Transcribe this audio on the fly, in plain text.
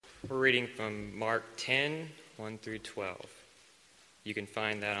We're reading from Mark 10, 1 through 12. You can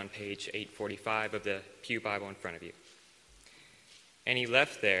find that on page 845 of the Pew Bible in front of you. And he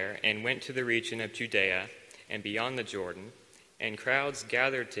left there and went to the region of Judea and beyond the Jordan, and crowds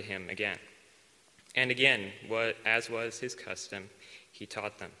gathered to him again. And again, as was his custom, he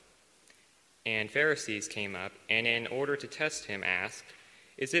taught them. And Pharisees came up, and in order to test him, asked,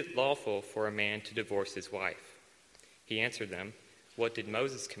 "Is it lawful for a man to divorce his wife?" He answered them, "What did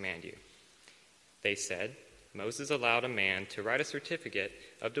Moses command you?" They said, "Moses allowed a man to write a certificate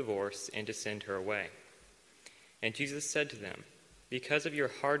of divorce and to send her away." And Jesus said to them, "Because of your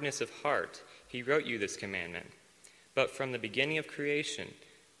hardness of heart, he wrote you this commandment. But from the beginning of creation,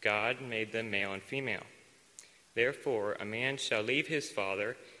 God made them male and female. Therefore, a man shall leave his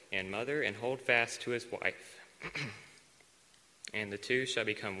father and mother and hold fast to his wife, and the two shall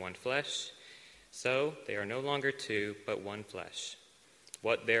become one flesh. So they are no longer two, but one flesh.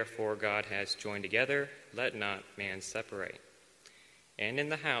 What therefore God has joined together, let not man separate." And in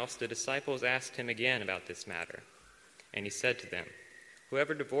the house the disciples asked him again about this matter. And he said to them,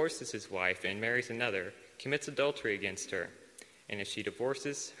 "Whoever divorces his wife and marries another commits adultery against her. And if she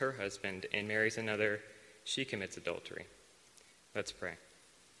divorces her husband and marries another, she commits adultery." Let's pray.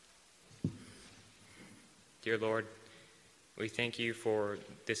 Dear Lord, we thank you for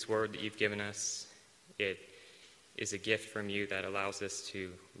this word that you've given us. It is a gift from you that allows us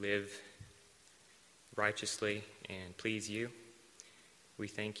to live righteously and please you. We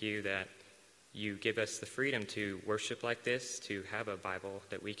thank you that you give us the freedom to worship like this, to have a Bible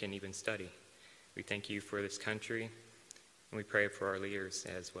that we can even study. We thank you for this country, and we pray for our leaders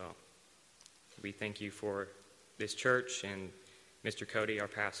as well. We thank you for this church and Mr. Cody, our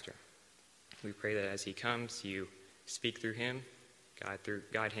pastor. We pray that as he comes, you speak through him,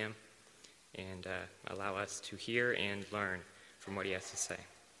 guide him, and allow us to hear and learn from what he has to say.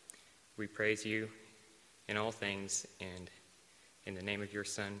 We praise you in all things, and in the name of your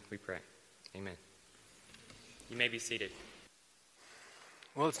Son, we pray. Amen. You may be seated.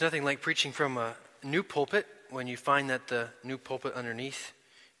 Well, it's nothing like preaching from a new pulpit when you find that the new pulpit underneath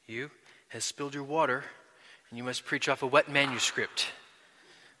you has spilled your water and you must preach off a wet manuscript.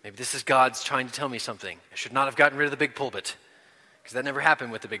 Maybe this is God's trying to tell me something. I should not have gotten rid of the big pulpit, because that never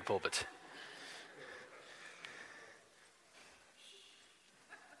happened with the big pulpit.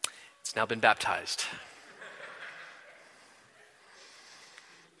 It's now been baptized.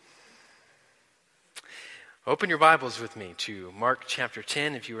 Open your Bibles with me to Mark chapter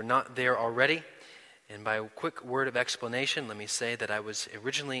 10 if you are not there already. And by a quick word of explanation, let me say that I was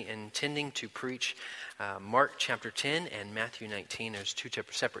originally intending to preach Mark chapter 10 and Matthew 19. There's two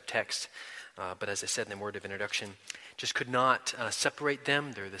separate texts, but as I said in the word of introduction, just could not separate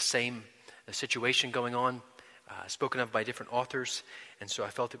them. They're the same situation going on, spoken of by different authors, and so I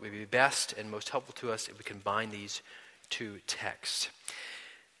felt it would be best and most helpful to us if we combine these two texts.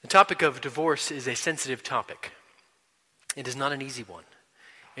 The topic of divorce is a sensitive topic. It is not an easy one.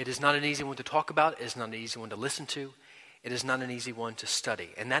 It is not an easy one to talk about. It is not an easy one to listen to. It is not an easy one to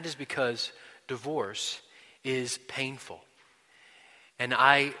study. And that is because divorce is painful. And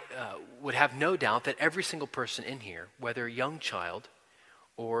I would have no doubt that every single person in here, whether a young child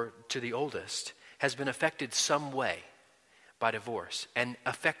or to the oldest, has been affected some way by divorce, and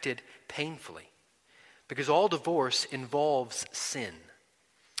affected painfully. Because all divorce involves sin.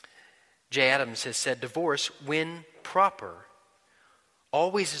 Jay Adams has said, divorce, when proper,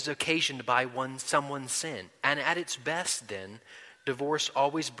 always is occasioned by someone's sin. And at its best, then, divorce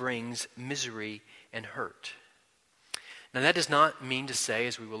always brings misery and hurt. Now, that does not mean to say,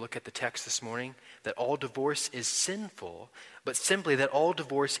 as we will look at the text this morning, that all divorce is sinful, but simply that all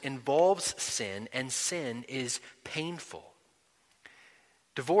divorce involves sin, and sin is painful.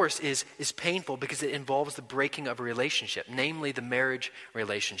 Divorce is painful because it involves the breaking of a relationship, namely the marriage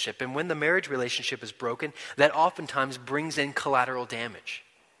relationship. And when the marriage relationship is broken, that oftentimes brings in collateral damage.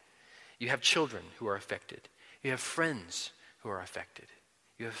 You have children who are affected. You have friends who are affected.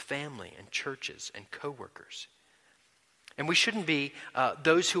 You have family and churches and coworkers. And we shouldn't be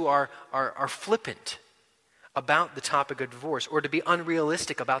those who are flippant about the topic of divorce, or to be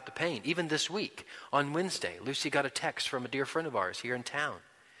unrealistic about the pain. Even this week, on Wednesday, Lucy got a text from a dear friend of ours here in town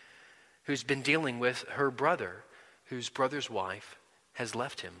who's been dealing with her brother, whose brother's wife has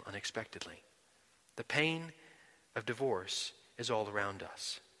left him unexpectedly. The pain of divorce is all around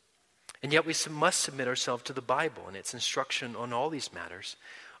us. And yet we must submit ourselves to the Bible and its instruction on all these matters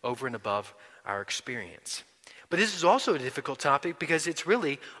over and above our experience. But this is also a difficult topic because it's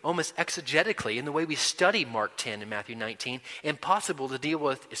really almost exegetically, in the way we study Mark 10 and Matthew 19, impossible to deal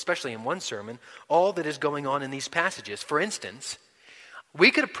with, especially in one sermon, all that is going on in these passages. For instance,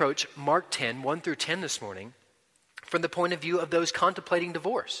 We could approach Mark 10, 1 through 10 this morning from the point of view of those contemplating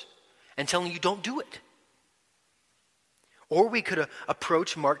divorce and telling you don't do it. Or we could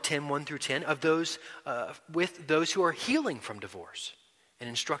approach Mark 10, 1 through 10 of those with those who are healing from divorce and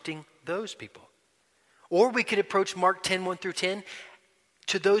instructing those people. Or we could approach Mark 10, 1 through 10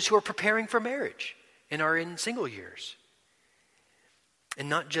 to those who are preparing for marriage and are in single years. And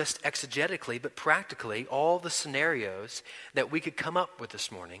not just exegetically, but practically, all the scenarios that we could come up with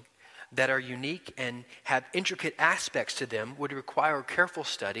this morning that are unique and have intricate aspects to them would require careful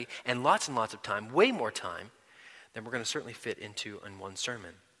study and lots of time, way more time than we're going to certainly fit into in one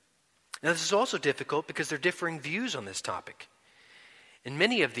sermon. Now, this is also difficult because there are differing views on this topic. And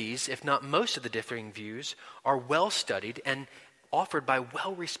many of these, if not most of the differing views, are well studied and offered by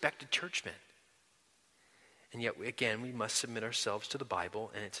well-respected churchmen. And yet, again, we must submit ourselves to the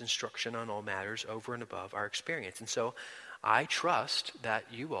Bible and its instruction on all matters over and above our experience. And so I trust that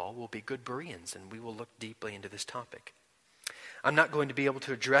you all will be good Bereans and we will look deeply into this topic. I'm not going to be able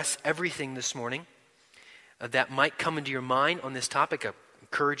to address everything this morning that might come into your mind on this topic. I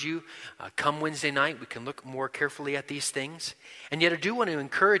encourage you, come Wednesday night, we can look more carefully at these things. And yet I do want to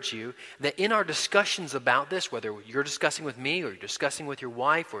encourage you that in our discussions about this, whether you're discussing with me or you're discussing with your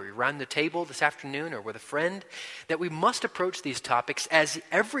wife or you're around the table this afternoon or with a friend, that we must approach these topics as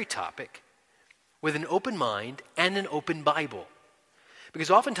every topic with an open mind and an open Bible. Because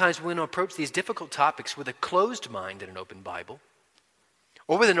oftentimes we want to approach these difficult topics with a closed mind and an open Bible,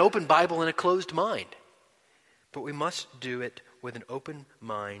 or with an open Bible and a closed mind. But we must do it with an open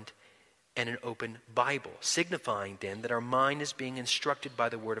mind and an open Bible, signifying then that our mind is being instructed by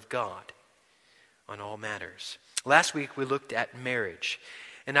the Word of God on all matters. Last week we looked at marriage,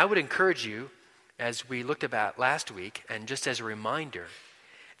 and I would encourage you, as we looked about last week, and just as a reminder,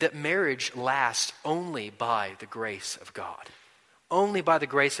 that marriage lasts only by the grace of God. Only by the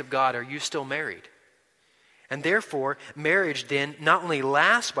grace of God are you still married. And therefore, marriage then not only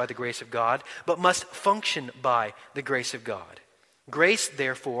lasts by the grace of God, but must function by the grace of God. Grace,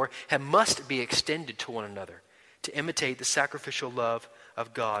 therefore, must be extended to one another to imitate the sacrificial love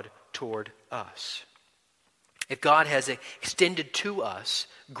of God toward us. If God has extended to us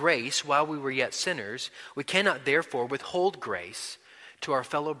grace while we were yet sinners, we cannot therefore withhold grace to our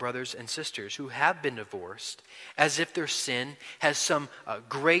fellow brothers and sisters who have been divorced as if their sin has some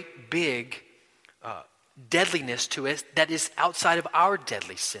great big deadliness to it that is outside of our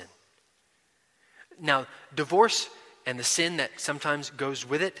deadly sin. Now, divorce and the sin that sometimes goes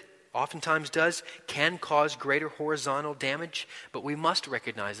with it, oftentimes does, can cause greater horizontal damage, but we must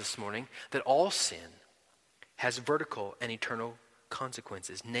recognize this morning that all sin has vertical and eternal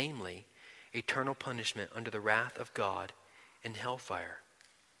consequences, namely eternal punishment under the wrath of God in hellfire.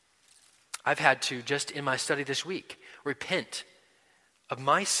 I've had to, just in my study this week, repent of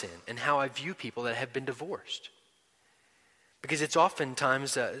my sin and how I view people that have been divorced. Because it's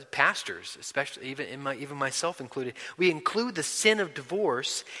oftentimes pastors, especially even myself included, we include the sin of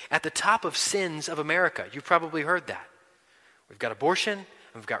divorce at the top of sins of America. You've probably heard that. We've got abortion, and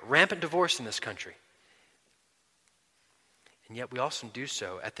we've got rampant divorce in this country. And yet we also do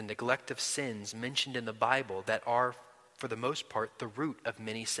so at the neglect of sins mentioned in the Bible that are, for the most part, the root of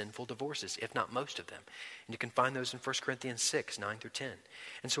many sinful divorces, if not most of them. And you can find those in 1 Corinthians 6, 9 through 10.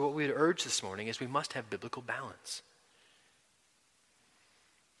 And so what we would urge this morning is we must have biblical balance.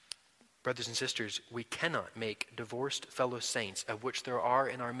 Brothers and sisters, we cannot make divorced fellow saints, of which there are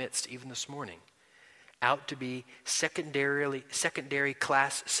in our midst even this morning, out to be secondary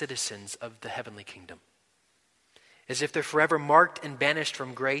class citizens of the heavenly kingdom, as if they're forever marked and banished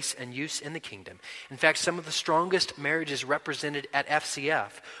from grace and use in the kingdom. In fact, some of the strongest marriages represented at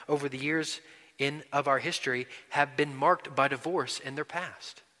FCF over the years of our history have been marked by divorce in their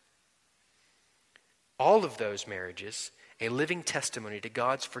past. All of those marriages, a living testimony to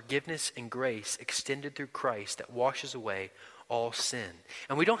God's forgiveness and grace extended through Christ that washes away all sin.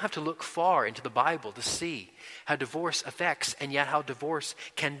 And we don't have to look far into the Bible to see how divorce affects, and yet how divorce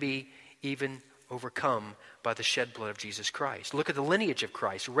can be even overcome by the shed blood of Jesus Christ. Look at the lineage of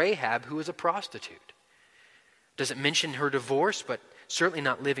Christ. Rahab, who was a prostitute. Doesn't mention her divorce, but certainly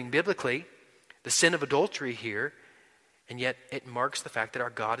not living biblically. The sin of adultery here, and yet it marks the fact that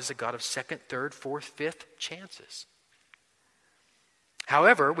our God is a God of second, third, fourth, fifth chances.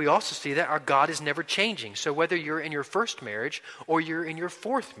 However, we also see that our God is never changing. So whether you're in your first marriage or you're in your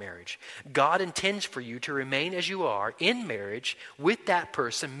fourth marriage, God intends for you to remain as you are in marriage with that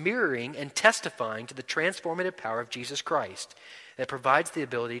person, mirroring and testifying to the transformative power of Jesus Christ that provides the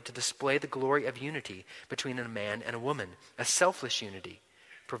ability to display the glory of unity between a man and a woman, a selfless unity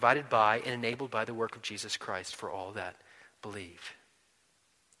provided by and enabled by the work of Jesus Christ for all that believe.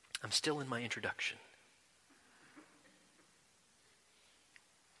 I'm still in my introduction.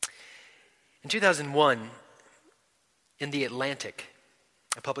 In 2001, in The Atlantic,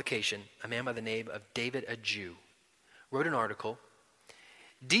 a publication, a man by the name of David Adju wrote an article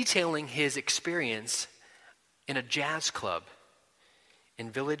detailing his experience in a jazz club in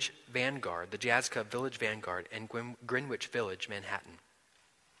Village Vanguard, the jazz club Village Vanguard in Greenwich Village, Manhattan.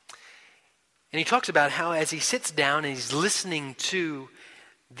 And he talks about how as he sits down and he's listening to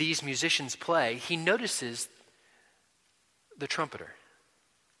these musicians play, he notices the trumpeter.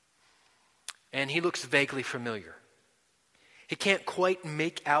 And he looks vaguely familiar. He can't quite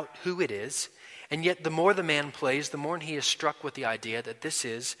make out who it is, and yet the more the man plays, the more he is struck with the idea that this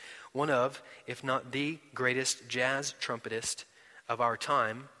is one of, if not the greatest jazz trumpetist of our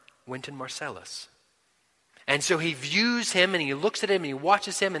time, Wynton Marsalis. And so he views him and he looks at him and he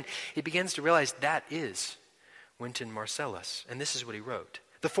watches him and he begins to realize that is Wynton Marsalis. And this is what he wrote.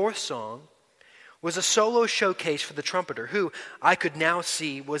 The fourth song was a solo showcase for the trumpeter, who I could now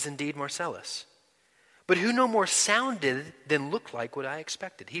see was indeed Marsalis, but who no more sounded than looked like what I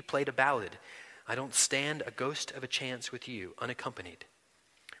expected. He played a ballad, I Don't Stand a Ghost of a Chance with You, unaccompanied.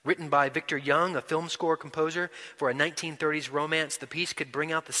 Written by Victor Young, a film score composer for a 1930s romance, the piece could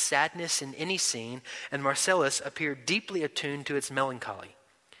bring out the sadness in any scene, and Marsalis appeared deeply attuned to its melancholy.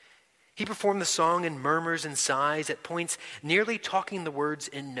 He performed the song in murmurs and sighs, at points nearly talking the words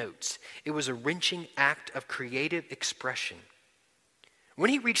in notes. It was a wrenching act of creative expression. When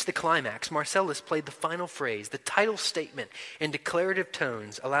he reached the climax, Marsalis played the final phrase, the title statement, in declarative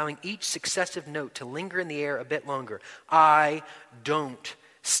tones, allowing each successive note to linger in the air a bit longer. I don't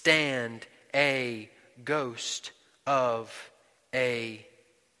stand a ghost of a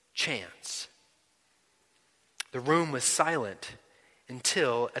chance. The room was silent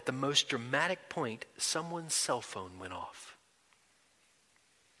until, at the most dramatic point, someone's cell phone went off,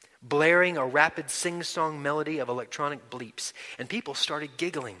 blaring a rapid sing-song melody of electronic bleeps, and people started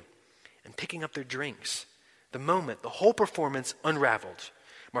giggling and picking up their drinks. The moment the whole performance unraveled,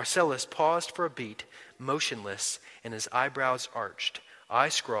 Marsalis paused for a beat, motionless, and his eyebrows arched. I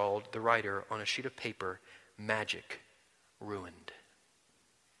scrawled, the writer, on a sheet of paper, magic ruined.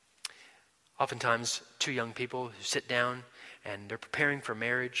 Oftentimes, two young people who sit down and they're preparing for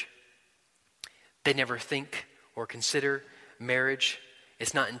marriage, they never think or consider marriage.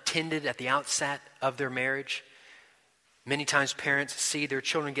 It's not intended at the outset of their marriage. Many times parents see their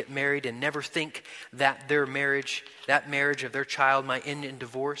children get married and never think that their marriage, that marriage of their child, might end in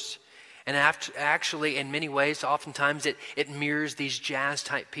divorce. And actually, in many ways, oftentimes it mirrors these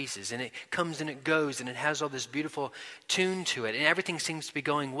jazz-type pieces. And it comes and it goes, and it has all this beautiful tune to it. And everything seems to be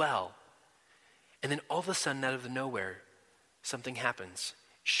going well. And then all of a sudden, out of the nowhere, something happens,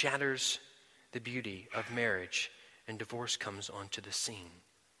 shatters the beauty of marriage, and divorce comes onto the scene.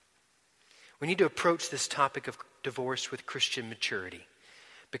 We need to approach this topic of divorce with Christian maturity,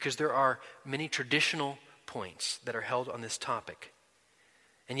 because there are many traditional points that are held on this topic.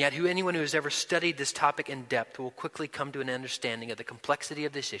 And yet, anyone who has ever studied this topic in depth will quickly come to an understanding of the complexity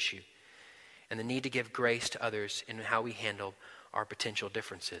of this issue and the need to give grace to others in how we handle our potential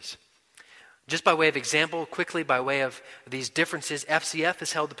differences. Just by way of example, quickly by way of these differences, FCF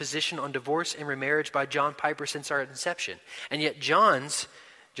has held the position on divorce and remarriage by John Piper since our inception. And yet John's,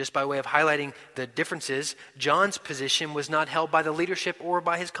 just by way of highlighting the differences, John's position was not held by the leadership or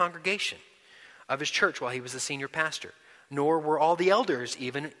by his congregation of his church while he was the senior pastor, nor were all the elders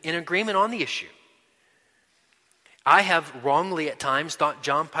even in agreement on the issue. I have wrongly at times thought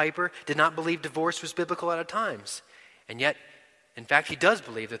John Piper did not believe divorce was biblical at times, and yet in fact, he does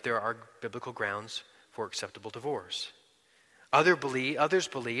believe that there are biblical grounds for acceptable divorce. Others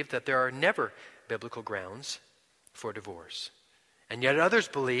believe that there are never biblical grounds for divorce. And yet others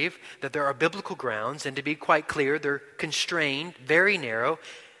believe that there are biblical grounds, and to be quite clear, they're constrained, very narrow,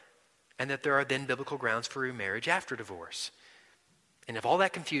 and that there are then biblical grounds for remarriage after divorce. And if all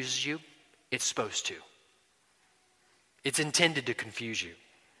that confuses you, it's supposed to. It's intended to confuse you.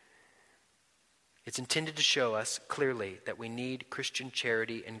 It's intended to show us clearly that we need Christian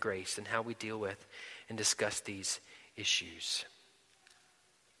charity and grace in how we deal with and discuss these issues.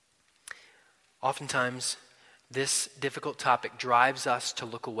 Oftentimes, this difficult topic drives us to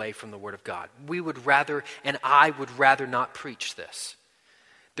look away from the Word of God. We would rather, and I would rather not preach this.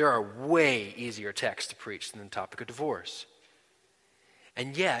 There are way easier texts to preach than the topic of divorce.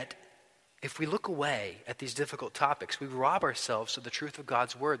 And yet, if we look away at these difficult topics, we rob ourselves of the truth of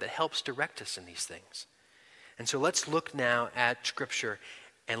God's Word that helps direct us in these things. And so let's look now at Scripture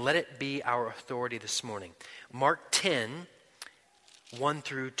and let it be our authority this morning. Mark 10, 1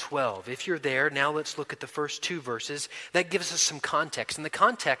 through 12. If you're there, now let's look at the first two verses. That gives us some context. And the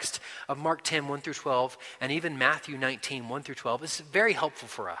context of Mark 10, 1 through 12, and even Matthew 19, 1 through 12, is very helpful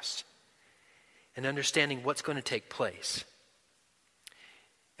for us in understanding what's going to take place.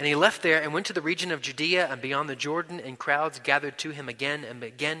 And he left there and went to the region of Judea and beyond the Jordan, and crowds gathered to him again and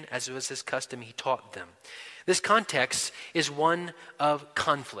again, as was his custom, he taught them. This context is one of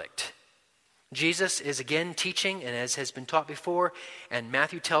conflict. Jesus is again teaching, and as has been taught before, and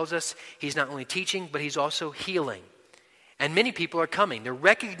Matthew tells us he's not only teaching, but he's also healing. And many people are coming. They're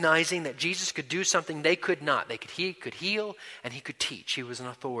recognizing that Jesus could do something they could not. He could heal, and he could teach. He was an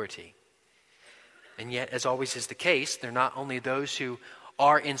authority. And yet, as always is the case, they're not only those who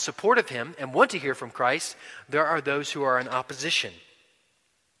are in support of him and want to hear from Christ, there are those who are in opposition.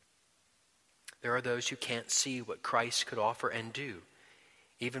 There are those who can't see what Christ could offer and do.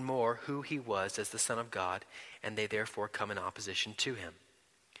 Even more, who he was as the Son of God, and they therefore come in opposition to him.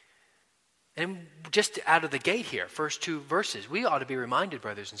 And just out of the gate here, first two verses, we ought to be reminded,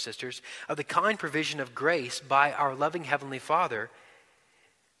 brothers and sisters, of the kind provision of grace by our loving Heavenly Father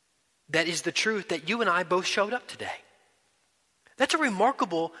that is the truth that you and I both showed up today. That's a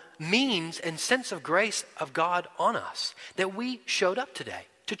remarkable means and sense of grace of God on us, that we showed up today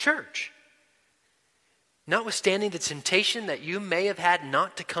to church. Notwithstanding the temptation that you may have had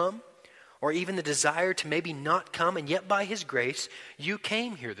not to come, or even the desire to maybe not come, and yet by his grace, you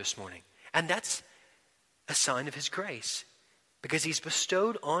came here this morning. And that's a sign of his grace, because he's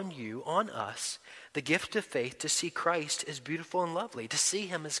bestowed on you, on us, the gift of faith to see Christ as beautiful and lovely, to see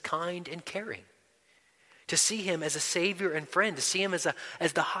him as kind and caring, to see him as a Savior and friend, to see him as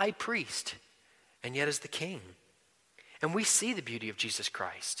the high priest, and yet as the King. And we see the beauty of Jesus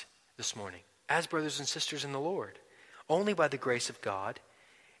Christ this morning, as brothers and sisters in the Lord, only by the grace of God,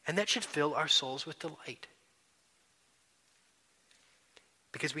 and that should fill our souls with delight.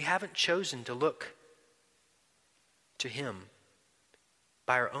 Because we haven't chosen to look to him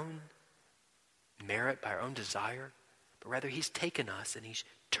by our own merit, by our own desire, but rather he's taken us and he's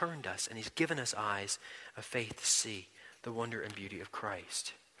turned us and he's given us eyes of faith to see the wonder and beauty of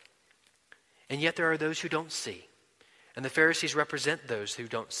Christ. And yet there are those who don't see. And the Pharisees represent those who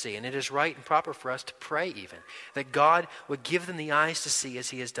don't see. And it is right and proper for us to pray even that God would give them the eyes to see as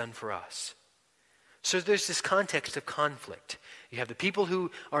he has done for us. So there's this context of conflict. You have the people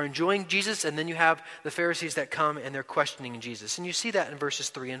who are enjoying Jesus, and then you have the Pharisees that come and they're questioning Jesus. And you see that in verses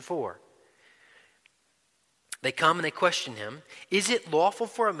 3 and 4. They come and they question him. Is it lawful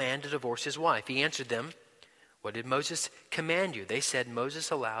for a man to divorce his wife? He answered them, what did Moses command you? They said,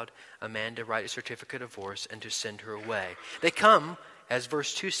 Moses allowed a man to write a certificate of divorce and to send her away. They come, as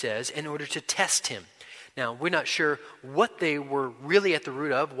verse 2 says, in order to test him. Now, we're not sure what they were really at the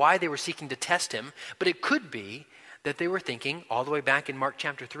root of, why they were seeking to test him, but it could be that they were thinking, all the way back in Mark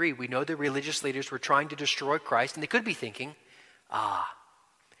chapter 3, we know the religious leaders were trying to destroy Christ, and they could be thinking,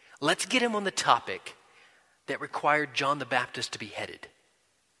 let's get him on the topic that required John the Baptist to be beheaded.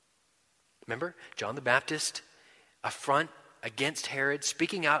 Remember, John the Baptist, affront against Herod,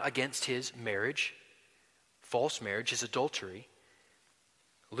 speaking out against his marriage, false marriage, his adultery,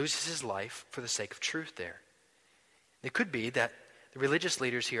 loses his life for the sake of truth there. It could be that the religious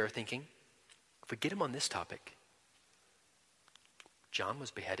leaders here are thinking, if we get him on this topic, John was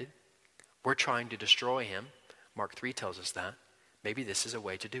beheaded, we're trying to destroy him. Mark 3 tells us that. Maybe this is a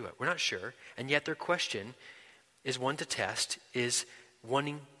way to do it. We're not sure. And yet their question is one to test, is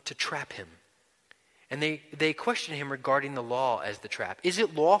wanting to trap him. And they question him regarding the law as the trap. Is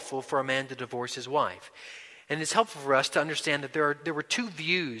it lawful for a man to divorce his wife? And it's helpful for us to understand that there were two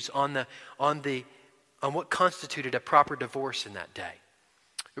views on what constituted a proper divorce in that day.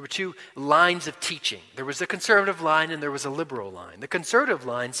 There were two lines of teaching. There was a conservative line and there was a liberal line. The conservative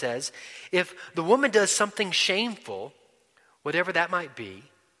line says, if the woman does something shameful, whatever that might be,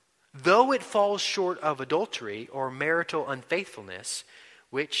 though it falls short of adultery or marital unfaithfulness,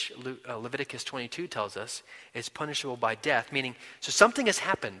 which Leviticus 22 tells us is punishable by death, meaning, so something has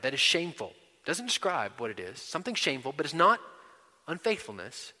happened that is shameful. Doesn't describe what it is. Something shameful, but it's not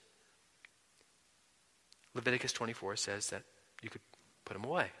unfaithfulness. Leviticus 24 says that you could put them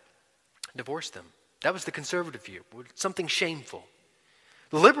away, divorce them. That was the conservative view, something shameful.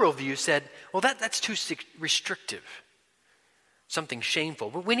 The liberal view said, well, that's too restrictive. Something shameful.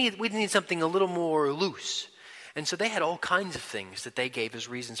 But we need something a little more loose. And so they had all kinds of things that they gave as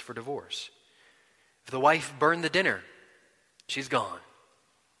reasons for divorce. If the wife burned the dinner, she's gone.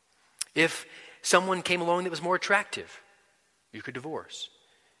 If someone came along that was more attractive, you could divorce.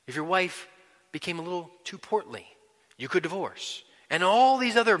 If your wife became a little too portly, you could divorce. And all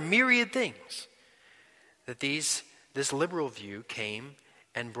these other myriad things that these this liberal view came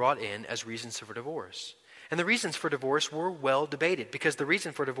and brought in as reasons for divorce. And the reasons for divorce were well debated because the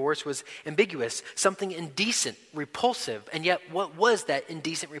reason for divorce was ambiguous, something indecent, repulsive, and yet what was that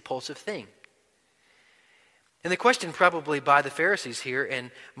indecent, repulsive thing? And the question probably by the Pharisees here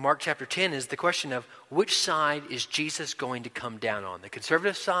in Mark chapter 10 is the question of which side is Jesus going to come down on, the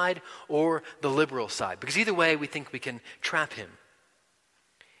conservative side or the liberal side? Because either way, we think we can trap him.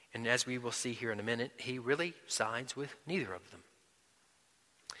 And as we will see here in a minute, he really sides with neither of them.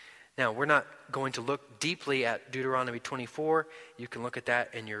 Now, we're not going to look deeply at Deuteronomy 24. You can look at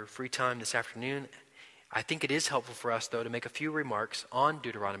that in your free time this afternoon. I think it is helpful for us, though, to make a few remarks on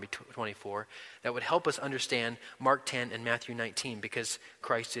Deuteronomy 24 that would help us understand Mark 10 and Matthew 19 because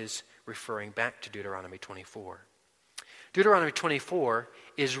Christ is referring back to Deuteronomy 24. Deuteronomy 24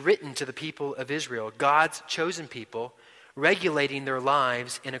 is written to the people of Israel, God's chosen people, regulating their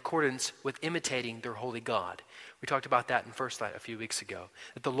lives in accordance with imitating their holy God. We talked about that in First Light a few weeks ago,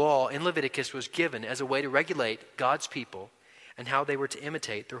 that the law in Leviticus was given as a way to regulate God's people and how they were to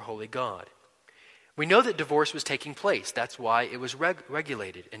imitate their holy God. We know that divorce was taking place. That's why it was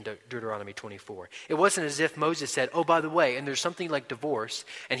regulated in Deuteronomy 24. It wasn't as if Moses said, oh, by the way, and there's something like divorce,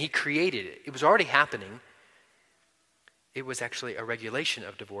 and he created it. It was already happening. It was actually a regulation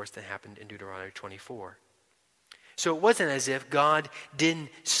of divorce that happened in Deuteronomy 24. So it wasn't as if God didn't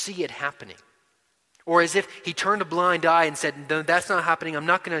see it happening, or as if he turned a blind eye and said, no, that's not happening, I'm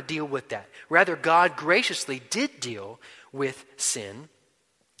not going to deal with that. Rather, God graciously did deal with sin.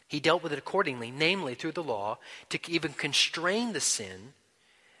 He dealt with it accordingly, namely through the law, to even constrain the sin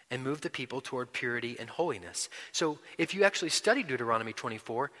and move the people toward purity and holiness. So if you actually study Deuteronomy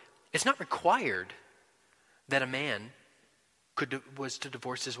 24, it's not required that a man was to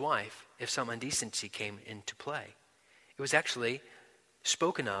divorce his wife if some indecency came into play. It was actually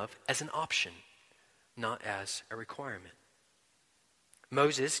spoken of as an option, not as a requirement.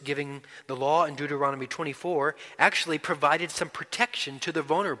 Moses, giving the law in Deuteronomy 24, actually provided some protection to the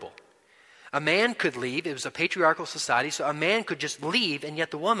vulnerable. A man could leave. It was a patriarchal society, so a man could just leave, and yet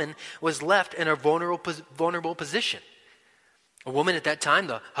the woman was left in a vulnerable position. A woman at that time,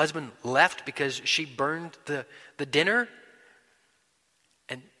 the husband left because she burned the dinner,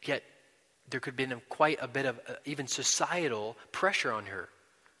 and yet there could have been quite a bit of even societal pressure on her.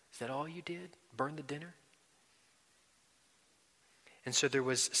 Is that all you did? Burn the dinner? And so there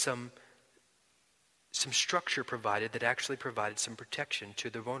was some structure provided that actually provided some protection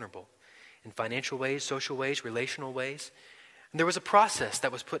to the vulnerable in financial ways, social ways, relational ways. And there was a process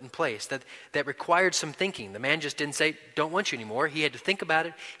that was put in place that required some thinking. The man just didn't say, don't want you anymore. He had to think about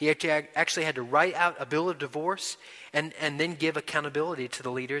it. He actually had to write out a bill of divorce and then give accountability to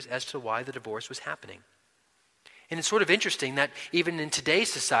the leaders as to why the divorce was happening. And it's sort of interesting that even in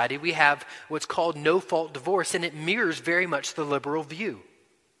today's society, we have what's called no-fault divorce, and it mirrors very much the liberal view.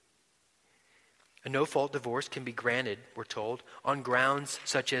 A no-fault divorce can be granted, we're told, on grounds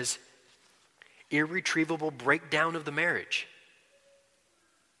such as irretrievable breakdown of the marriage,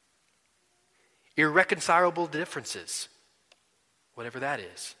 irreconcilable differences, whatever that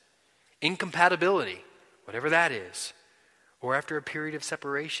is, incompatibility, whatever that is, or after a period of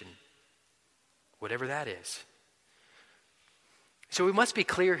separation, whatever that is. So we must be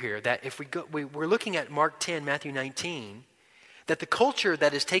clear here that if we're looking at Mark 10, Matthew 19, that the culture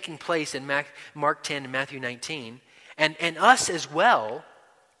that is taking place in Mark 10 and Matthew 19, and us as well,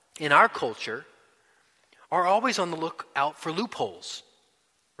 in our culture, are always on the lookout for loopholes,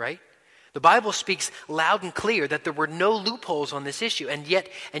 right? The Bible speaks loud and clear that there were no loopholes on this issue, and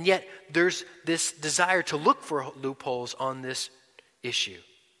yet there's this desire to look for loopholes on this issue.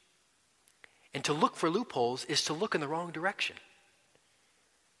 And to look for loopholes is to look in the wrong direction.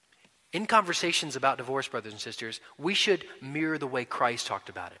 In conversations about divorce, brothers and sisters, we should mirror the way Christ talked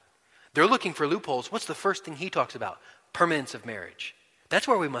about it. They're looking for loopholes. What's the first thing he talks about? Permanence of marriage. That's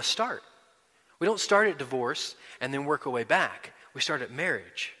where we must start. We don't start at divorce and then work our way back. We start at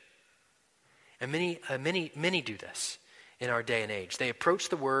marriage. And many do this in our day and age. They approach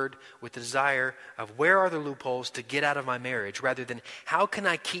the word with the desire of where are the loopholes to get out of my marriage rather than how can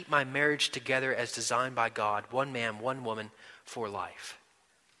I keep my marriage together as designed by God, one man, one woman, for life.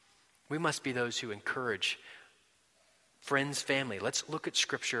 We must be those who encourage friends, family. Let's look at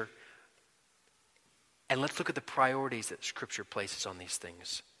Scripture and let's look at the priorities that Scripture places on these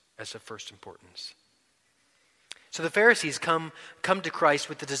things as of first importance. So the Pharisees come to Christ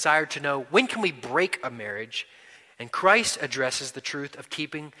with the desire to know when can we break a marriage, and Christ addresses the truth of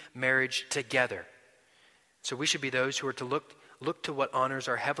keeping marriage together. So we should be those who are to look to what honors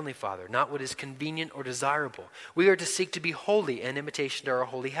our Heavenly Father, not what is convenient or desirable. We are to seek to be holy in imitation to our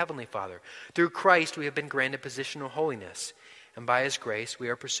holy Heavenly Father. Through Christ, we have been granted positional holiness, and by His grace, we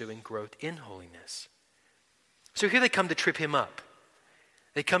are pursuing growth in holiness. So here they come to trip Him up.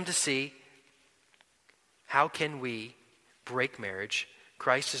 They come to see, how can we break marriage?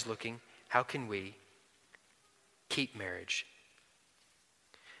 Christ is looking, how can we keep marriage?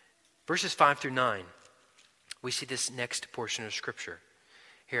 Verses 5 through 9, we see this next portion of Scripture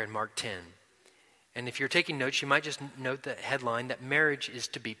here in Mark 10. And if you're taking notes, you might just note the headline that marriage is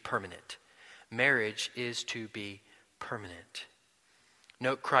to be permanent. Marriage is to be permanent.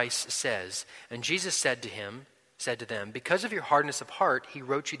 Note Christ says, and Jesus said to them, because of your hardness of heart, He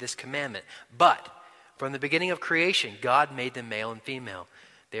wrote you this commandment. But from the beginning of creation, God made them male and female.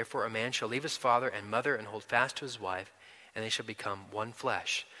 Therefore, a man shall leave his father and mother and hold fast to his wife, and they shall become one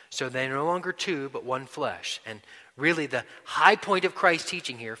flesh. So they are no longer two, but one flesh. And really the high point of Christ's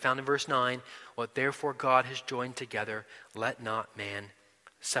teaching here, found in verse 9, what therefore God has joined together, let not man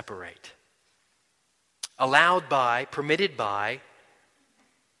separate. Allowed by, permitted by,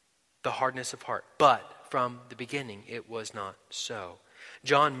 the hardness of heart. But from the beginning, it was not so.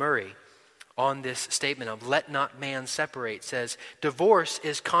 John Murray, on this statement of let not man separate, says, divorce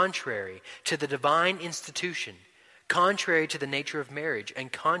is contrary to the divine institution, contrary to the nature of marriage,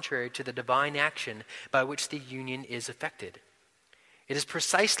 and contrary to the divine action by which the union is effected. It is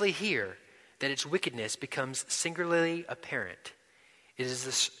precisely here that its wickedness becomes singularly apparent. It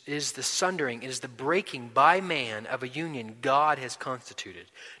is the sundering, it is the breaking by man of a union God has constituted.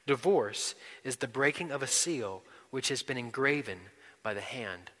 Divorce is the breaking of a seal which has been engraven by the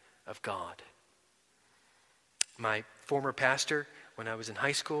hand of God. My former pastor, when I was in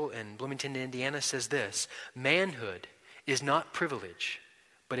high school in Bloomington, Indiana, says this: manhood is not privilege,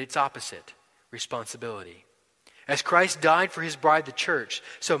 but its opposite, responsibility. As Christ died for His bride, the church,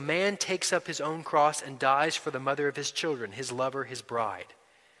 so man takes up his own cross and dies for the mother of his children, his lover, his bride.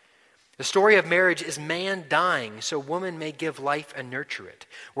 The story of marriage is man dying so woman may give life and nurture it.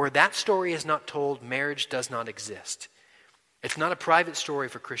 Where that story is not told, marriage does not exist. It's not a private story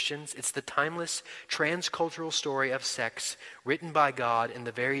for Christians. It's the timeless, transcultural story of sex written by God in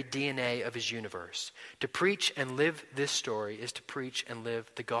the very DNA of His universe. To preach and live this story is to preach and live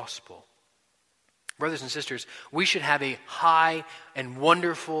the gospel. Brothers and sisters, we should have a high and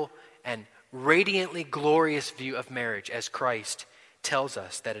wonderful and radiantly glorious view of marriage as Christ tells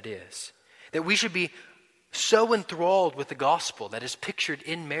us that it is. That we should be so enthralled with the gospel that is pictured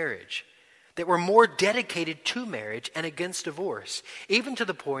in marriage that we're more dedicated to marriage and against divorce, even to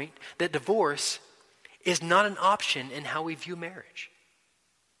the point that divorce is not an option in how we view marriage.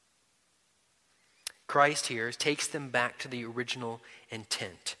 Christ here takes them back to the original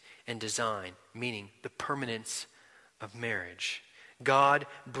intent and design, meaning the permanence of marriage. God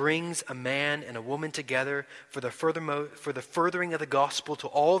brings a man and a woman together for the furthering of the gospel to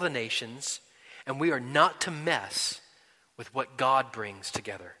all the nations, and we are not to mess with what God brings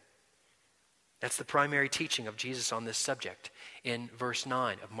together. That's the primary teaching of Jesus on this subject in verse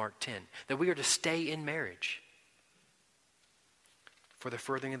 9 of Mark 10, that we are to stay in marriage for the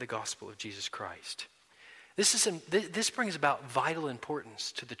furthering of the gospel of Jesus Christ. This brings about vital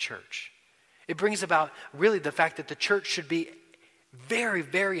importance to the church. It brings about really the fact that the church should be very,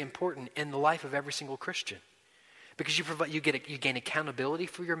 very important in the life of every single Christian. Because you gain accountability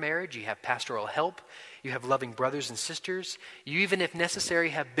for your marriage, you have pastoral help, you have loving brothers and sisters, you even, if necessary,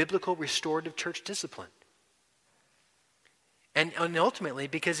 have biblical restorative church discipline. And ultimately,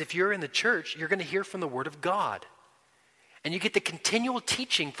 because if you're in the church, you're going to hear from the Word of God. And you get the continual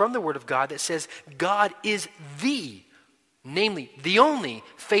teaching from the Word of God that says God is namely the only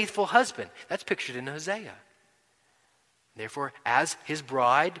faithful husband. That's pictured in Hosea. Therefore, as His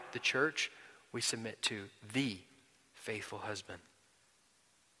bride, the church, we submit to the faithful husband.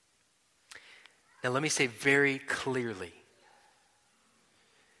 Now let me say very clearly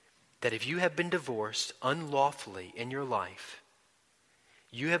that if you have been divorced unlawfully in your life,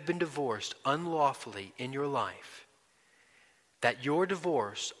 that your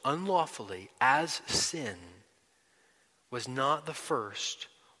divorce unlawfully as sin was not the first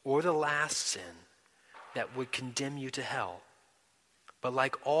or the last sin that would condemn you to hell. But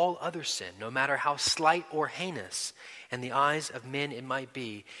like all other sin, no matter how slight or heinous in the eyes of men it might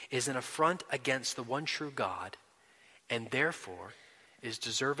be, is an affront against the one true God, and therefore is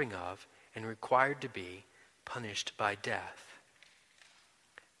deserving of and required to be punished by death.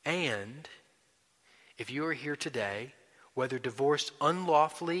 And if you are here today, whether divorced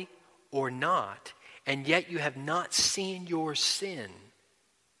unlawfully or not, and yet you have not seen your sin,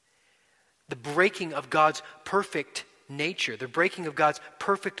 the breaking of God's perfect nature, the breaking of God's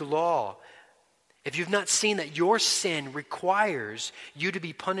perfect law, if you've not seen that your sin requires you to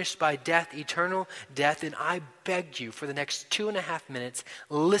be punished by death, eternal death, then I beg you for the next 2.5 minutes,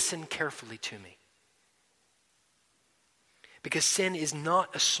 listen carefully to me. Because sin is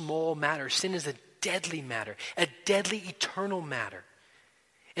not a small matter. Sin is a deadly matter, a deadly eternal matter.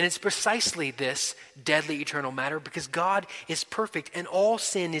 And it's precisely this deadly eternal matter because God is perfect and all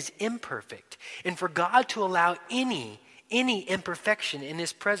sin is imperfect. And for God to allow any imperfection in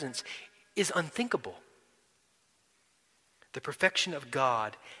his presence is unthinkable. The perfection of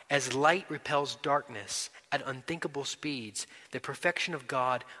God, as light repels darkness at unthinkable speeds, the perfection of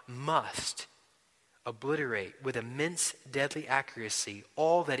God must obliterate with immense deadly accuracy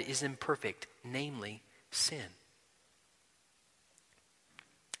all that is imperfect, namely sin.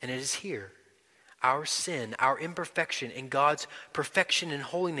 And it is here, our sin, our imperfection, and God's perfection and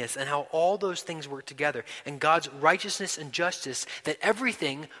holiness, and how all those things work together, and God's righteousness and justice, that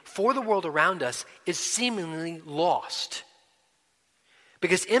everything for the world around us is seemingly lost.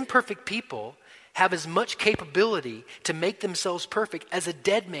 Because imperfect people have as much capability to make themselves perfect as a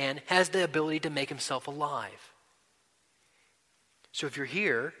dead man has the ability to make himself alive. So if you're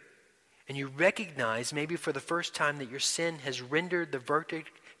here and you recognize maybe for the first time that your sin has rendered the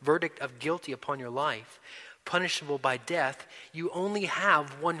verdict of guilty upon your life, punishable by death, you only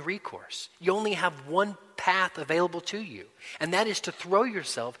have one recourse. You only have one path available to you, and that is to throw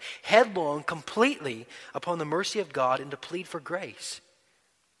yourself headlong completely upon the mercy of God and to plead for grace.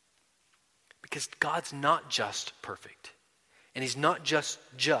 Because God's not just perfect, and he's not just,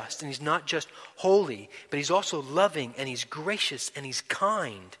 and he's not just holy, but he's also loving, and he's gracious, and he's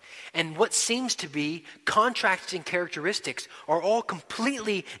kind. And what seems to be contrasting characteristics are all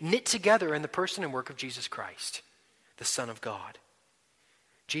completely knit together in the person and work of Jesus Christ, the Son of God.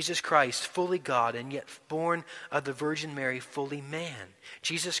 Jesus Christ, fully God, and yet born of the Virgin Mary, fully man.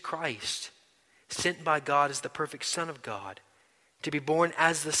 Jesus Christ, sent by God as the perfect Son of God, to be born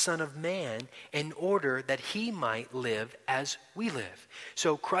as the Son of Man in order that he might live as we live.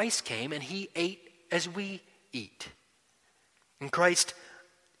 So Christ came and he ate as we eat. And Christ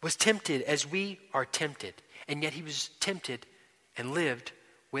was tempted as we are tempted. And yet he was tempted and lived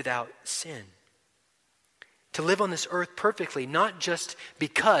without sin. To live on this earth perfectly, not just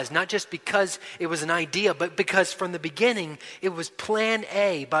because it was an idea, but because from the beginning it was plan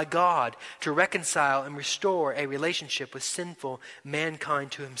A by God to reconcile and restore a relationship with sinful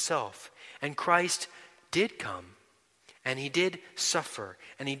mankind to himself. And Christ did come, and he did suffer,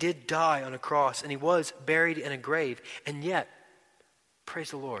 and he did die on a cross, and he was buried in a grave, and yet,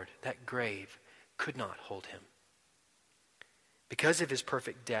 praise the Lord, that grave could not hold him. Because of his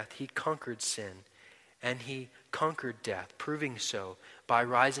perfect death, he conquered sin. And he conquered death, proving so by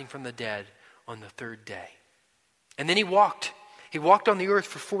rising from the dead on the third day. And then he walked. He walked on the earth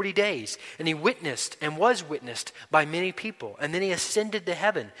for 40 days. And he witnessed and was witnessed by many people. And then he ascended to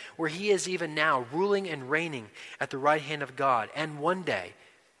heaven, where he is even now ruling and reigning at the right hand of God. And one day,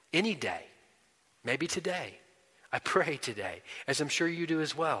 any day, maybe today, I pray today, as I'm sure you do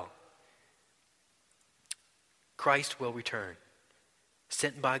as well, Christ will return,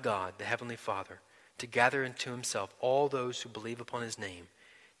 sent by God, the Heavenly Father, to gather into himself all those who believe upon his name,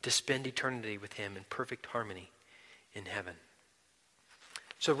 to spend eternity with him in perfect harmony in heaven.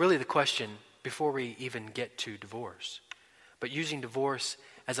 So really the question, before we even get to divorce, but using divorce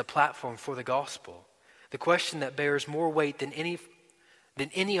as a platform for the gospel, the question that bears more weight than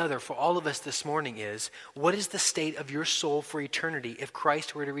any other for all of us this morning is, what is the state of your soul for eternity if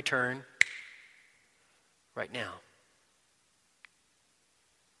Christ were to return right now?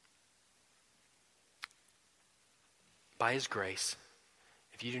 By his grace,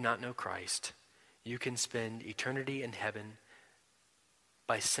 if you do not know Christ, you can spend eternity in heaven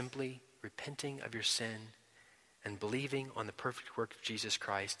by simply repenting of your sin and believing on the perfect work of Jesus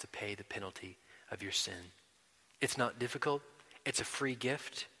Christ to pay the penalty of your sin. It's not difficult. It's a free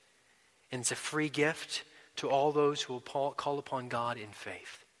gift. And it's a free gift to all those who will call upon God in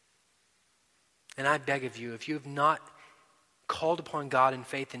faith. And I beg of you, if you have not called upon God in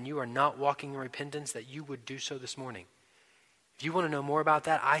faith and you are not walking in repentance, that you would do so this morning. If you want to know more about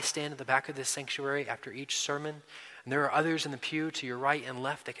that, I stand at the back of this sanctuary after each sermon, and there are others in the pew to your right and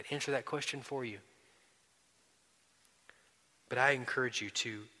left that can answer that question for you. But I encourage you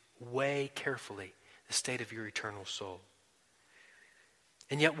to weigh carefully the state of your eternal soul.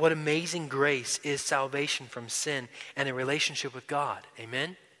 And yet what amazing grace is salvation from sin and a relationship with God.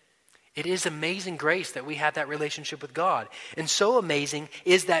 Amen? It is amazing grace that we have that relationship with God. And so amazing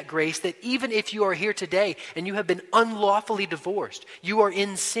is that grace that even if you are here today and you have been unlawfully divorced, you are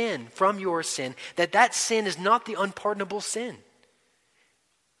in sin from your sin, that sin is not the unpardonable sin.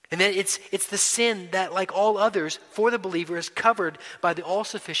 And that it's the sin that, like all others, for the believer is covered by the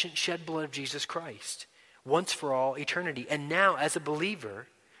all-sufficient shed blood of Jesus Christ, once for all eternity. And now, as a believer,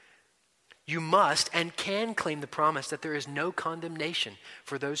 you must and can claim the promise that there is no condemnation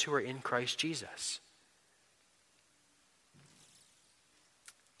for those who are in Christ Jesus.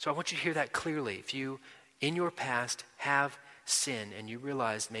 So I want you to hear that clearly. If you, in your past, have sin and you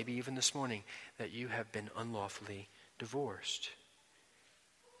realize, maybe even this morning, that you have been unlawfully divorced,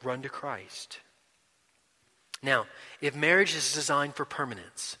 run to Christ. Now, if marriage is designed for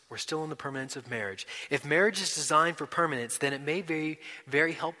permanence, we're still in the permanence of marriage. If marriage is designed for permanence, then it may be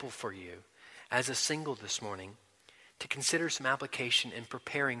very helpful for you as a single this morning to consider some application in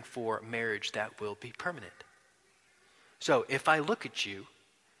preparing for marriage that will be permanent. So if I look at you,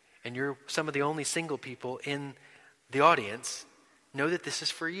 and you're some of the only single people in the audience, know that this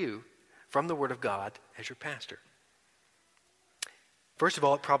is for you from the Word of God as your pastor. First of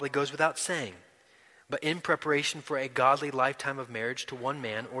all, it probably goes without saying, but in preparation for a godly lifetime of marriage to one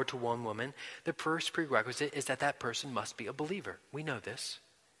man or to one woman, the first prerequisite is that that person must be a believer. We know this.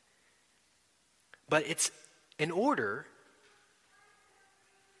 But it's in order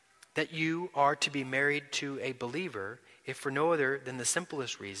that you are to be married to a believer, if for no other than the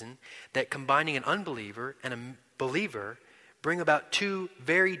simplest reason that combining an unbeliever and a believer bring about two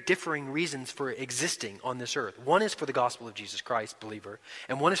very differing reasons for existing on this earth. One is for the gospel of Jesus Christ, believer,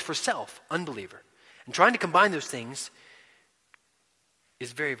 and one is for self, unbeliever. And trying to combine those things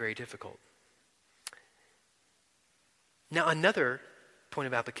is very, very difficult. Now, another point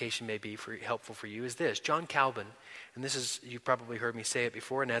of application may be helpful for you is this. John Calvin, and this is, you've probably heard me say it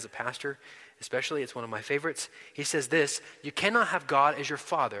before, and as a pastor especially, it's one of my favorites. He says this: you cannot have God as your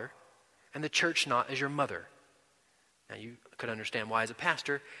father and the church not as your mother. Now you could understand why as a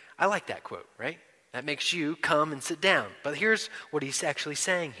pastor, I like that quote, right? That makes you come and sit down. But here's what he's actually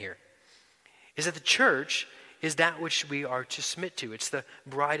saying here, is that the church is that which we are to submit to. It's the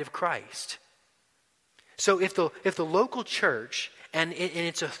bride of Christ. So if the local church and in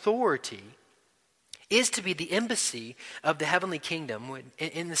its authority is to be the embassy of the heavenly kingdom,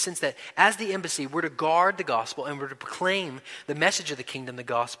 in the sense that as the embassy we're to guard the gospel and we're to proclaim the message of the kingdom, the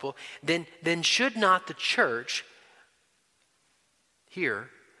gospel, then should not the church here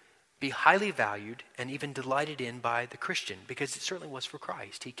be highly valued and even delighted in by the Christian? Because it certainly was for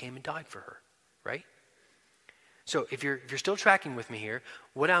Christ. He came and died for her, right? So if you're still tracking with me here,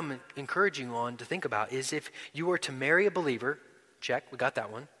 what I'm encouraging you on to think about is if you were to marry a believer, check, we got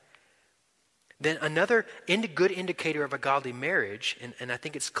that one. Then another good indicator of a godly marriage, and I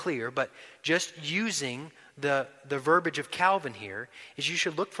think it's clear, but just using the verbiage of Calvin here, is you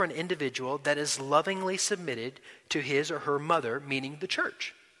should look for an individual that is lovingly submitted to his or her mother, meaning the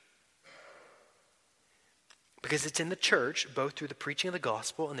church. Because it's in the church, both through the preaching of the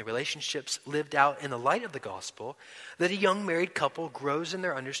gospel and the relationships lived out in the light of the gospel, that a young married couple grows in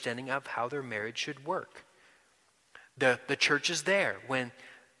their understanding of how their marriage should work. The church is there when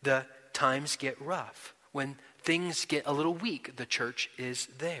the times get rough. When things get a little weak, the church is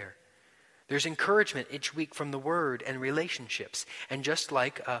there. There's encouragement each week from the word and relationships. And just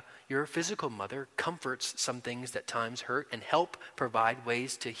like your physical mother comforts some things that times hurt and help provide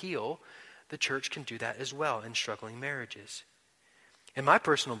ways to heal, the church can do that as well in struggling marriages. And my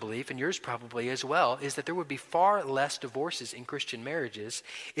personal belief, and yours probably as well, is that there would be far less divorces in Christian marriages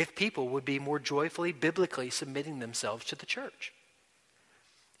if people would be more joyfully, biblically submitting themselves to the church.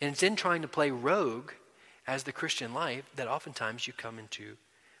 And it's in trying to play rogue as the Christian life that oftentimes you come into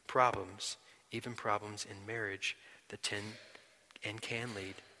problems, even problems in marriage that tend and can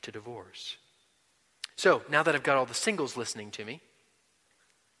lead to divorce. So, now that I've got all the singles listening to me,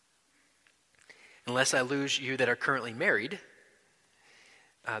 unless I lose you that are currently married,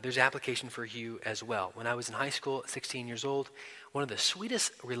 there's application for you as well. When I was in high school at 16 years old, one of the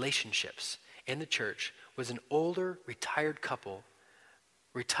sweetest relationships in the church was an older, retired couple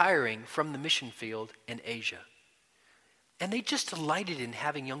retiring from the mission field in Asia. And they just delighted in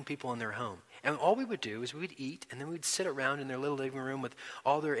having young people in their home. And all we would do is we would eat, and then we'd sit around in their little living room with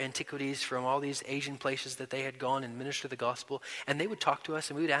all their antiquities from all these Asian places that they had gone and minister the gospel. And they would talk to us,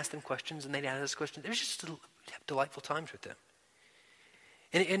 and we would ask them questions, and they'd ask us questions. It was just we'd have delightful times with them.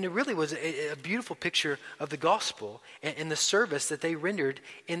 And it really was a beautiful picture of the gospel and the service that they rendered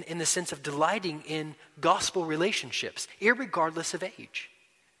in the sense of delighting in gospel relationships, irregardless of age.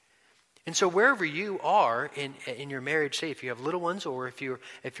 And so wherever you are in your marriage, say if you have little ones, or if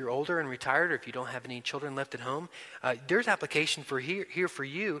you're older and retired, or if you don't have any children left at home, there's application for here for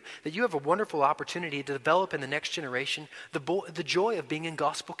you, that you have a wonderful opportunity to develop in the next generation the joy of being in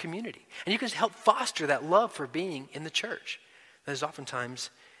gospel community. And you can help foster that love for being in the church that is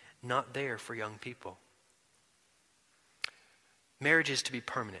oftentimes not there for young people. Marriage is to be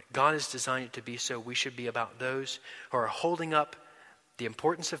permanent. God has designed it to be so. We should be about those who are holding up the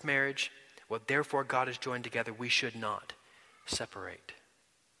importance of marriage. What therefore God has joined together, we should not separate.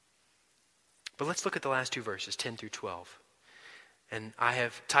 But let's look at the last two verses, 10 through 12. And I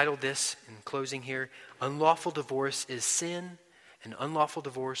have titled this in closing here, Unlawful Divorce is Sin, and Unlawful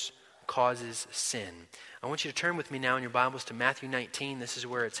Divorce Causes Sin. I want you to turn with me now in your Bibles to Matthew 19. This is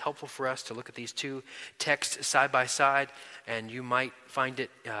where it's helpful for us to look at these two texts side by side, and you might find it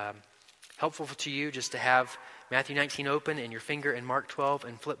helpful to you just to have Matthew 19 open and your finger in Mark 12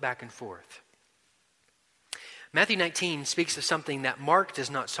 and flip back and forth. Matthew 19 speaks of something that Mark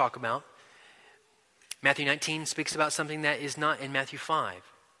does not talk about. Matthew 19 speaks about something that is not in Matthew 5.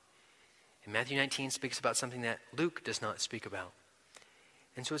 And Matthew 19 speaks about something that Luke does not speak about.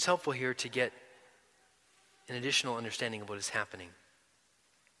 And so it's helpful here to get an additional understanding of what is happening.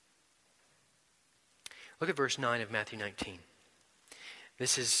 Look at verse 9 of Matthew 19.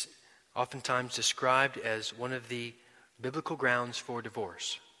 This is oftentimes described as one of the biblical grounds for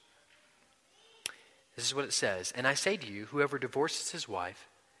divorce. This is what it says, "And I say to you, whoever divorces his wife,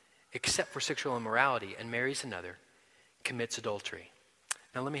 except for sexual immorality, and marries another, commits adultery."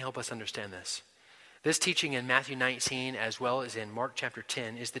 Now let me help us understand this. This teaching in Matthew 19, as well as in Mark chapter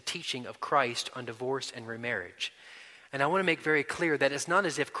 10, is the teaching of Christ on divorce and remarriage. And I want to make very clear that it's not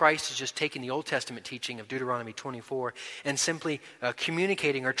as if Christ is just taking the Old Testament teaching of Deuteronomy 24 and simply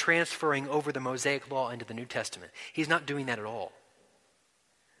communicating or transferring over the Mosaic law into the New Testament. He's not doing that at all.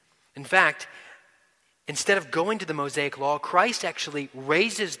 In fact, instead of going to the Mosaic law, Christ actually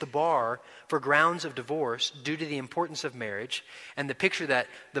raises the bar for grounds of divorce due to the importance of marriage and the picture that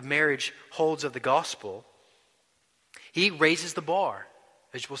the marriage holds of the gospel. He raises the bar,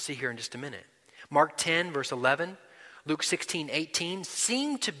 as we'll see here in just a minute. Mark 10, verse 11, Luke 16:18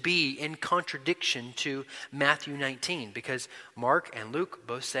 seem to be in contradiction to Matthew 19, because Mark and Luke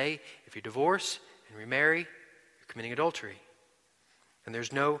both say if you divorce and remarry, you're committing adultery. And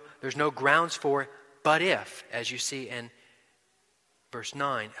there's no grounds for but if, as you see in verse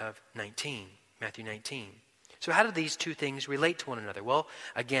 9 of Matthew 19. So how do these two things relate to one another? Well,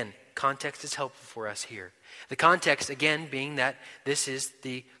 again, context is helpful for us here. The context, again, being that this is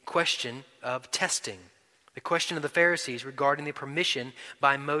the question of testing. The question of the Pharisees regarding the permission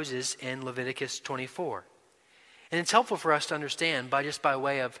by Moses in Leviticus 24. And it's helpful for us to understand, by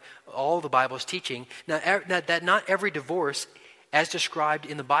way of all the Bible's teaching, that not every divorce as described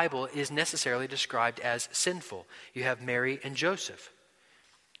in the Bible is necessarily described as sinful. You have Mary and Joseph,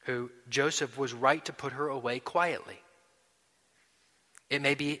 who Joseph was right to put her away quietly. It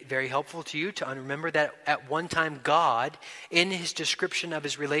may be very helpful to you to remember that at one time God, in his description of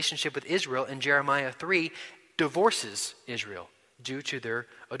his relationship with Israel in Jeremiah 3, divorces Israel due to their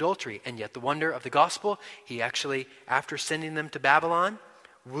adultery. And yet the wonder of the gospel, he actually, after sending them to Babylon,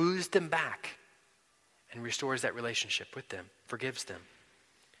 woos them back and restores that relationship with them, forgives them.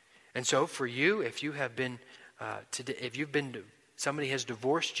 And so for you, if you have been, somebody has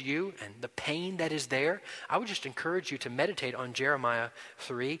divorced you and the pain that is there, I would just encourage you to meditate on Jeremiah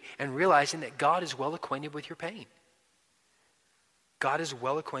 3 and realizing that God is well acquainted with your pain. God is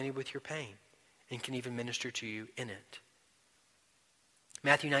well acquainted with your pain and can even minister to you in it.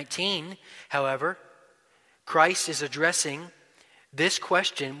 Matthew 19, however, Christ is addressing this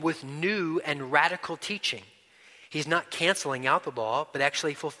question with new and radical teaching. He's not canceling out the law, but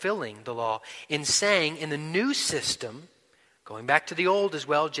actually fulfilling the law in saying in the new system, going back to the old as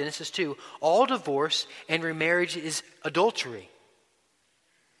well, Genesis 2, all divorce and remarriage is adultery.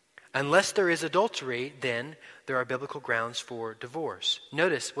 Unless there is adultery, then there are biblical grounds for divorce.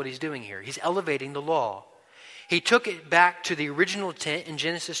 Notice what he's doing here. He's elevating the law. He took it back to the original intent in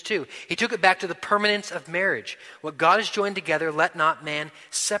Genesis 2. He took it back to the permanence of marriage. What God has joined together, let not man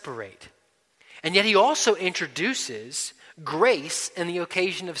separate. And yet he also introduces grace in the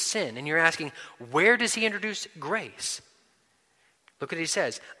occasion of sin. And you're asking, where does he introduce grace? Look what he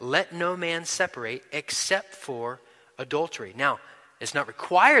says. Let no man separate except for adultery. Now, it's not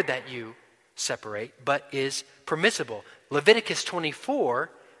required that you separate, but is permissible. Leviticus 24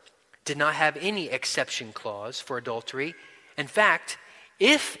 did not have any exception clause for adultery. In fact,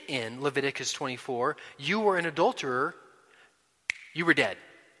 if in Leviticus 24 you were an adulterer, you were dead.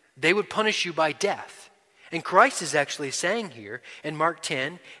 They would punish you by death. And Christ is actually saying here in Mark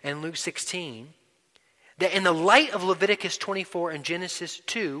 10 and Luke 16 that in the light of Leviticus 24 and Genesis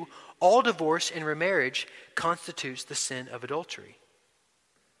 2, all divorce and remarriage constitutes the sin of adultery.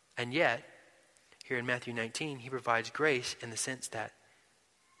 And yet, here in Matthew 19, he provides grace in the sense that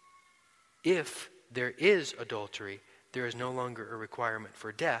if there is adultery, there is no longer a requirement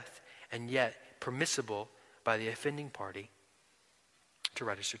for death, and yet permissible by the offending party to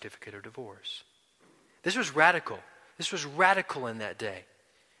write a certificate of divorce. This was radical. This was radical in that day.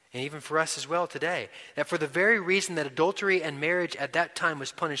 And even for us as well today. That for the very reason that adultery and marriage at that time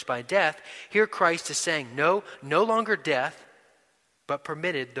was punished by death, here Christ is saying, no longer death, but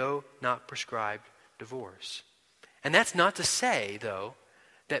permitted, though not prescribed, divorce. And that's not to say, though,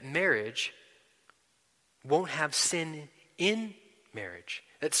 that marriage won't have sin in marriage.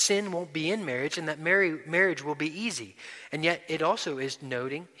 That sin won't be in marriage and that marriage will be easy. And yet it also is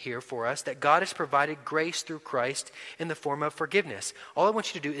noting here for us that God has provided grace through Christ in the form of forgiveness. All I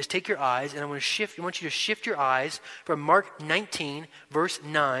want you to do is take your eyes and I want you to shift your eyes from Mark 19 verse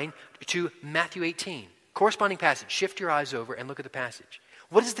 9 to Matthew 18. Corresponding passage. Shift your eyes over and look at the passage.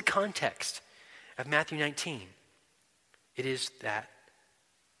 What is the context of Matthew 19? It is that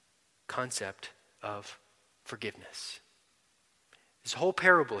concept of forgiveness. This whole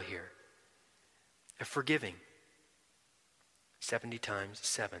parable here of forgiving 70 times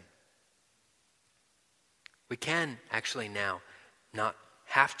 7. We can actually now not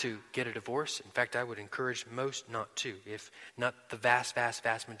have to get a divorce. In fact, I would encourage most not to, if not the vast, vast,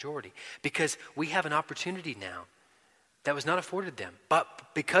 vast majority. Because we have an opportunity now that was not afforded them. But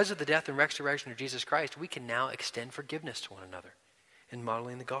because of the death and resurrection of Jesus Christ, we can now extend forgiveness to one another in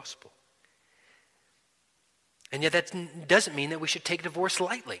modeling the gospel. And yet that doesn't mean that we should take divorce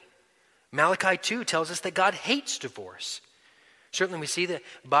lightly. Malachi 2 tells us that God hates divorce. Certainly we see that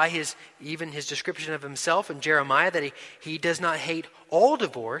by his description of himself in Jeremiah that he does not hate all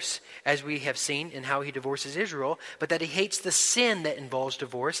divorce, as we have seen in how he divorces Israel, but that he hates the sin that involves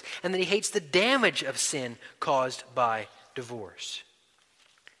divorce, and that he hates the damage of sin caused by divorce.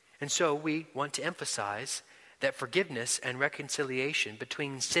 And so we want to emphasize that forgiveness and reconciliation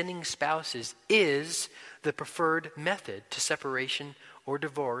between sinning spouses is the preferred method to separation or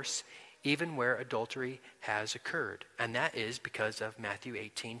divorce, even where adultery has occurred. And that is because of Matthew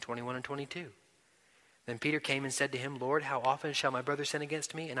 18, 21 and 22. Then Peter came and said to him, Lord, how often shall my brother sin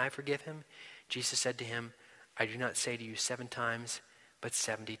against me, and I forgive him? Jesus said to him, I do not say to you 7 times, but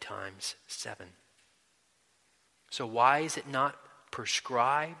 70 times 7. So why is it not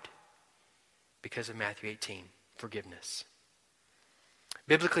prescribed? Because of Matthew 18, forgiveness.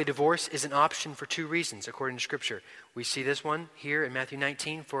 Biblically, divorce is an option for 2 reasons, according to Scripture. We see this one here in Matthew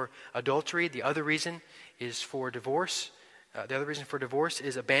 19 for adultery. The other reason is for divorce. The other reason for divorce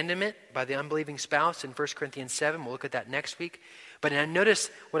is abandonment by the unbelieving spouse in 1 Corinthians 7. We'll look at that next week. But now notice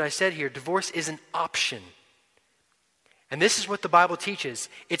what I said here. Divorce is an option. And this is what the Bible teaches.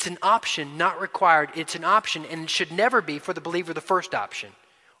 It's an option, not required. It's an option, and it should never be for the believer the first option,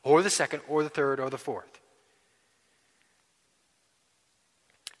 or the second, or the third, or the fourth.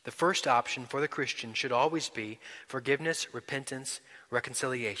 The first option for the Christian should always be forgiveness, repentance,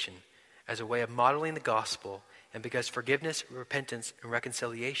 reconciliation as a way of modeling the gospel, and because forgiveness, repentance, and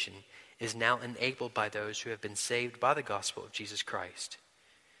reconciliation is now enabled by those who have been saved by the gospel of Jesus Christ.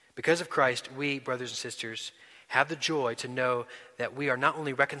 Because of Christ, we, brothers and sisters, have the joy to know that we are not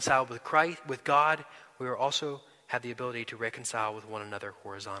only reconciled with Christ, with God, we are also have the ability to reconcile with one another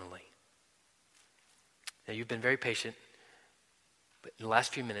horizontally. Now, you've been very patient. But in the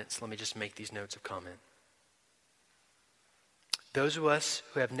last few minutes, let me just make these notes of comment. Those of us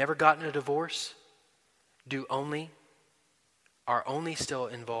who have never gotten a divorce are only still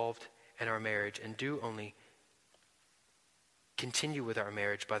involved in our marriage and do only continue with our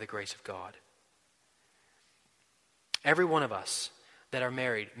marriage by the grace of God. Every one of us that are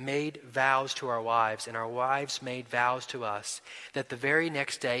married made vows to our wives, and our wives made vows to us that the very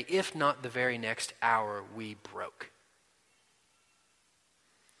next day, if not the very next hour, we broke.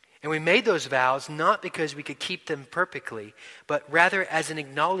 And we made those vows not because we could keep them perfectly, but rather as an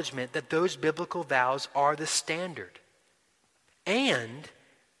acknowledgement that those biblical vows are the standard. And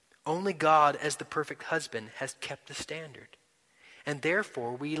only God, as the perfect husband, has kept the standard. And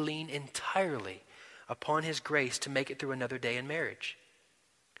therefore, we lean entirely upon his grace to make it through another day in marriage.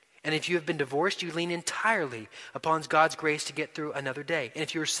 And if you have been divorced, you lean entirely upon God's grace to get through another day. And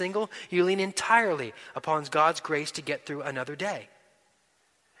if you're single, you lean entirely upon God's grace to get through another day.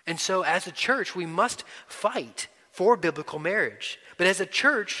 And so as a church, we must fight for biblical marriage. But as a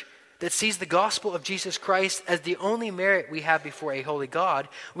church, that sees the gospel of Jesus Christ as the only merit we have before a holy God,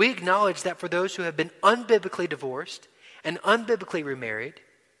 we acknowledge that for those who have been unbiblically divorced and unbiblically remarried,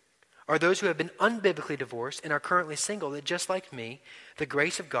 or those who have been unbiblically divorced and are currently single, that just like me, the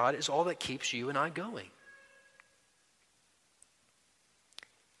grace of God is all that keeps you and I going.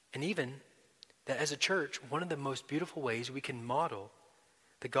 And even that as a church, one of the most beautiful ways we can model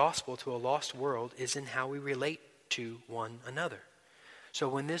the gospel to a lost world is in how we relate to one another. So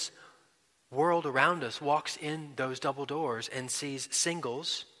when this world around us walks in those double doors and sees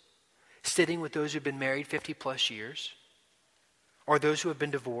singles sitting with those who've been married 50 plus years, or those who have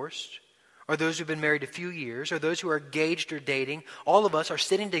been divorced, or those who've been married a few years, or those who are engaged or dating, all of us are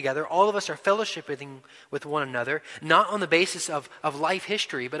sitting together, all of us are fellowshipping with one another, not on the basis of life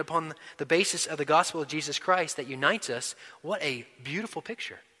history, but upon the basis of the gospel of Jesus Christ that unites us. What a beautiful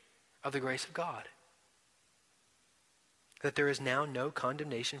picture of the grace of God. That there is now no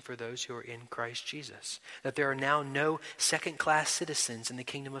condemnation for those who are in Christ Jesus. That there are now no second-class citizens in the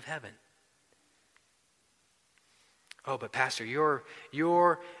kingdom of heaven. Oh, but Pastor, your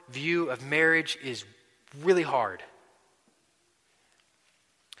view of marriage is really hard.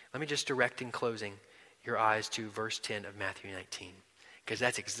 Let me just direct in closing your eyes to verse 10 of Matthew 19, because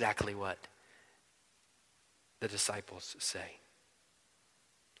that's exactly what the disciples say.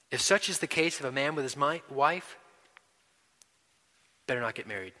 If such is the case of a man with his wife, better not get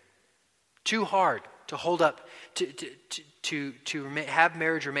married. Too hard to hold up, to have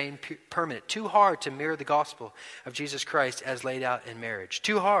marriage remain permanent. Too hard to mirror the gospel of Jesus Christ as laid out in marriage.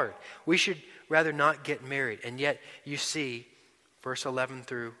 Too hard. We should rather not get married. And yet you see, verse 11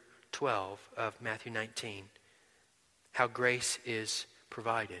 through 12 of Matthew 19, how grace is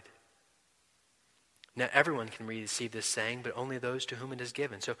provided. Now everyone can receive this saying, but only those to whom it is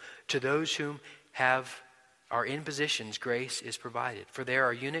given. So to those whom are in positions, grace is provided. For there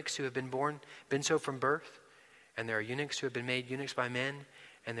are eunuchs who have been so from birth, and there are eunuchs who have been made eunuchs by men,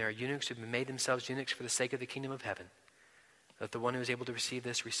 and there are eunuchs who have been made themselves eunuchs for the sake of the kingdom of heaven. Let the one who is able to receive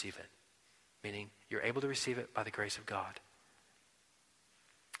this receive it. Meaning, you're able to receive it by the grace of God.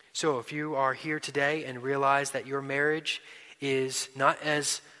 So if you are here today and realize that your marriage is not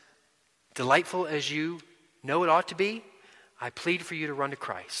as delightful as you know it ought to be, I plead for you to run to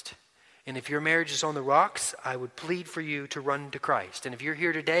Christ. And if your marriage is on the rocks, I would plead for you to run to Christ. And if you're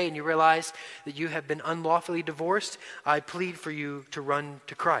here today and you realize that you have been unlawfully divorced, I plead for you to run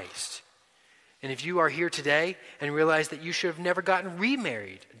to Christ. And if you are here today and realize that you should have never gotten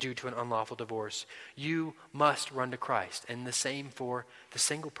remarried due to an unlawful divorce, you must run to Christ. And the same for the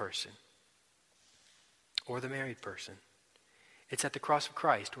single person or the married person. It's at the cross of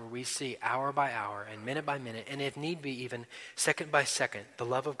Christ where we see hour by hour and minute by minute, and if need be even second by second, the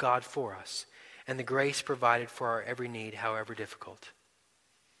love of God for us and the grace provided for our every need, however difficult.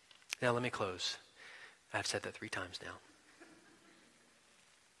 Now let me close. I've said that 3 times now.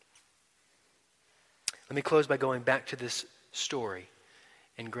 Let me close by going back to this story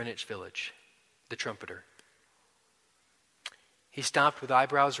in Greenwich Village, the trumpeter. He stopped with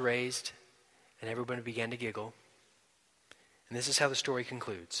eyebrows raised, and everybody began to giggle. And this is how the story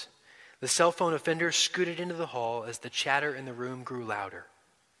concludes. The cell phone offender scooted into the hall as the chatter in the room grew louder.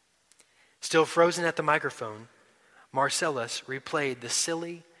 Still frozen at the microphone, Marcellus replayed the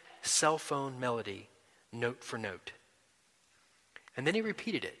silly cell phone melody note for note. And then he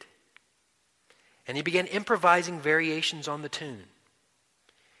repeated it. And he began improvising variations on the tune.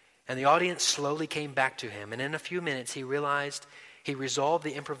 And the audience slowly came back to him. And in a few minutes he realized he resolved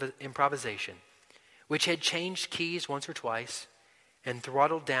the improvisation, which had changed keys once or twice and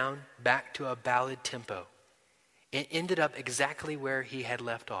throttled down back to a ballad tempo. It ended up exactly where he had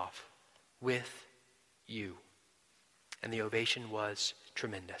left off, with you. And the ovation was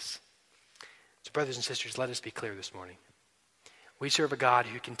tremendous. So brothers and sisters, let us be clear this morning. We serve a God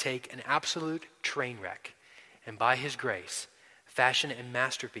who can take an absolute train wreck and by his grace fashion a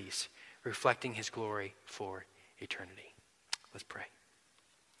masterpiece reflecting his glory for eternity. Let's pray.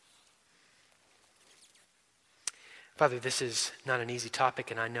 Father, this is not an easy topic,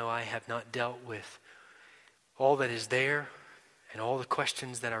 and I know I have not dealt with all that is there and all the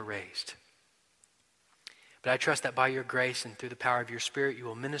questions that are raised. But I trust that by your grace and through the power of your Spirit, you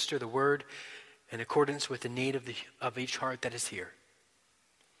will minister the word in accordance with the need of each heart that is here.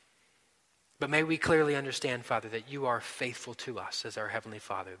 But may we clearly understand, Father, that you are faithful to us as our Heavenly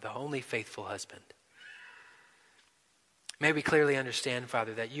Father, the only faithful husband. May we clearly understand,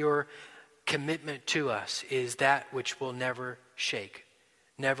 Father, that your commitment to us is that which will never shake,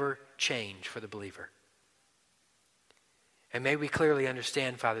 never change for the believer. And may we clearly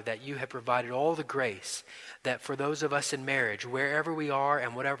understand, Father, that you have provided all the grace that for those of us in marriage, wherever we are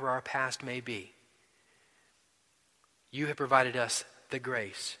and whatever our past may be, you have provided us the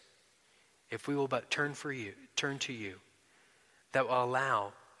grace, if we will but turn to you, that will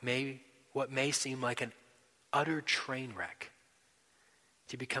allow what may seem like an utter train wreck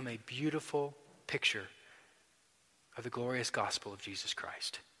to become a beautiful picture of the glorious gospel of Jesus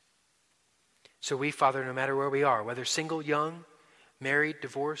Christ. So we, Father, no matter where we are, whether single, young, married,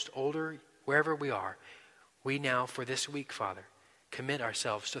 divorced, older, wherever we are, we now, for this week, Father, commit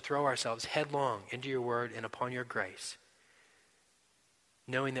ourselves to throw ourselves headlong into your word and upon your grace,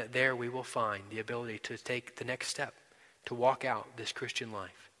 knowing that there we will find the ability to take the next step, to walk out this Christian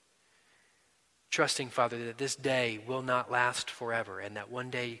life. Trusting, Father, that this day will not last forever and that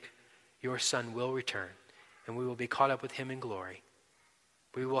one day your Son will return and we will be caught up with him in glory.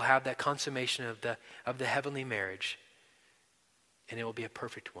 We will have that consummation of the heavenly marriage, and it will be a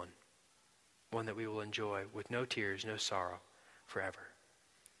perfect one that we will enjoy with no tears, no sorrow, forever.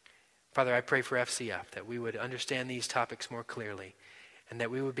 Father, I pray for FCF that we would understand these topics more clearly and that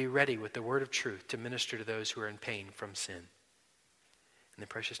we would be ready with the word of truth to minister to those who are in pain from sin. In the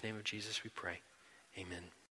precious name of Jesus we pray. Amen.